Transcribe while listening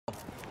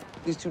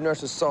These two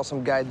nurses saw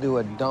some guy do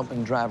a dump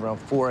and drive around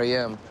 4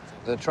 a.m.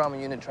 The trauma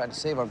unit tried to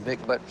save our Vic,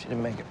 but she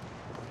didn't make it.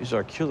 He's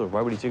our killer.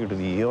 Why would he take her to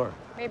the ER?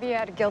 Maybe he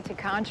had a guilty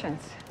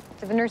conscience.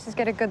 Did the nurses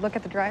get a good look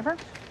at the driver?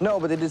 No,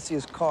 but they did see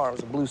his car. It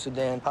was a blue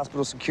sedan.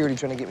 Hospital security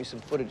trying to get me some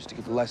footage to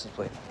get the license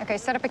plate. Okay,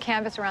 set up a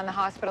canvas around the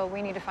hospital.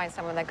 We need to find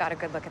someone that got a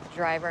good look at the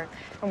driver.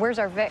 And where's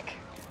our Vic?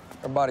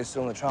 Her body's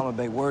still in the trauma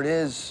bay. Word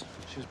is,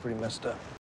 she was pretty messed up.